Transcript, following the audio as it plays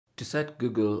To set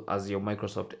Google as your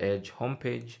Microsoft Edge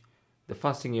homepage, the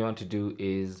first thing you want to do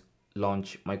is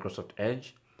launch Microsoft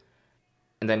Edge,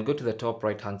 and then go to the top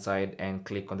right hand side and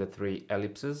click on the three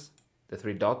ellipses, the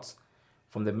three dots.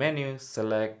 From the menu,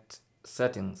 select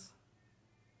Settings.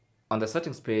 On the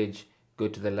settings page, go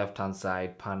to the left hand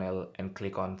side panel and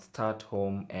click on Start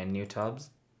Home and New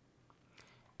Tabs,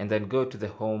 and then go to the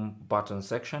Home button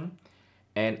section.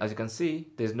 And as you can see,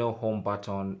 there's no home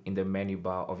button in the menu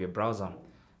bar of your browser.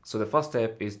 So the first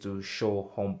step is to show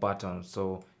home button.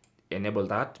 So enable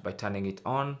that by turning it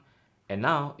on, and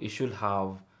now you should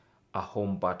have a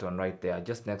home button right there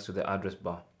just next to the address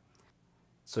bar.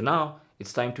 So now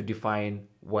it's time to define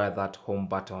where that home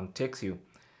button takes you.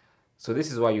 So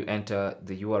this is why you enter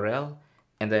the URL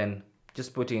and then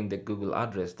just put in the Google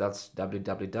address, that's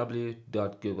www.google.com,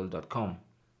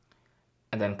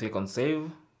 and then click on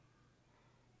save,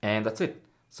 and that's it.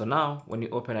 So now when you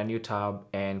open a new tab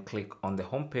and click on the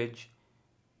home page,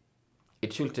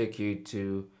 it should take you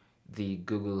to the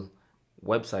Google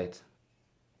website.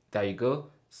 There you go,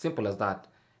 simple as that.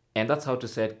 And that's how to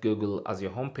set Google as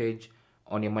your homepage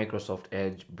on your Microsoft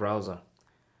Edge browser.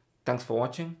 Thanks for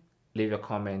watching. Leave your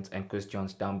comments and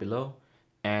questions down below,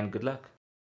 and good luck.